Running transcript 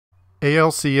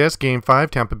ALCS Game 5,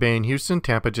 Tampa Bay and Houston.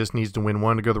 Tampa just needs to win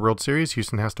one to go to the World Series.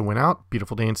 Houston has to win out.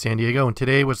 Beautiful day in San Diego. And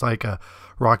today was like a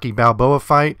Rocky Balboa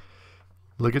fight.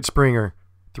 Look at Springer.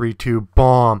 3-2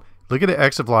 bomb. Look at the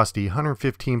exit velocity,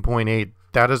 115.8.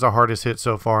 That is the hardest hit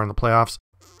so far in the playoffs.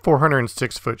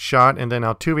 406-foot shot. And then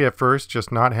Altuve at first,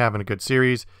 just not having a good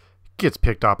series. Gets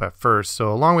picked up at first.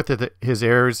 So along with his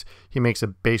errors, he makes a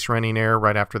base running error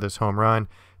right after this home run.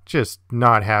 Just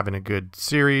not having a good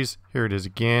series. Here it is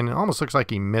again. It almost looks like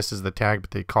he misses the tag,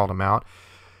 but they called him out.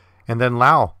 And then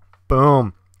Lau,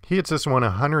 boom. He hits this one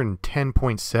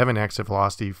 110.7 exit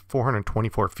velocity,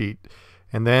 424 feet.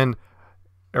 And then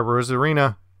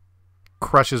Arozarena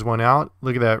crushes one out.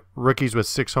 Look at that. Rookies with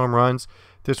 6 home runs.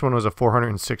 This one was a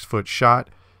 406-foot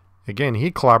shot. Again, he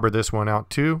clobbered this one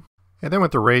out too. And then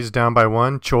with the Rays down by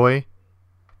 1, Choi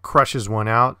crushes one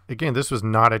out. Again, this was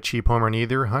not a cheap home run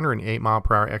either.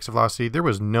 108-mile-per-hour exit velocity. There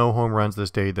was no home runs this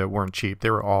day that weren't cheap.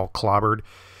 They were all clobbered.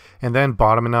 And then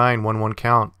bottom of 9, 1-1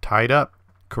 count. Tied up.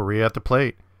 Correa at the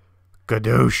plate.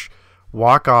 Gadoosh.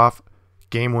 Walk-off.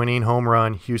 Game-winning home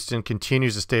run. Houston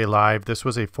continues to stay alive. This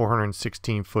was a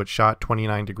 416-foot shot,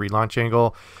 29-degree launch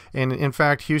angle. And in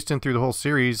fact, Houston through the whole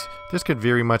series, this could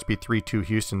very much be 3-2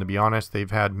 Houston, to be honest. They've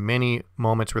had many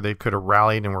moments where they could have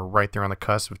rallied and were right there on the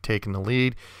cusp of taking the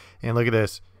lead. And look at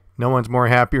this. No one's more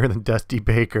happier than Dusty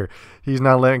Baker. He's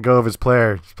not letting go of his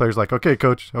player. His player's like, okay,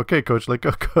 coach, let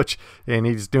go, coach. And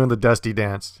he's doing the Dusty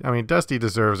dance. I mean, Dusty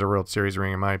deserves a World Series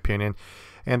ring, in my opinion.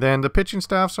 And then the pitching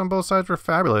staffs on both sides were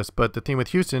fabulous. But the thing with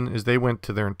Houston is they went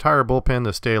to their entire bullpen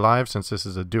to stay alive, since this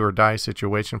is a do-or-die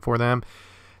situation for them.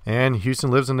 And Houston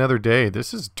lives another day.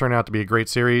 This has turned out to be a great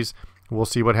series. We'll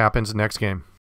see what happens next game.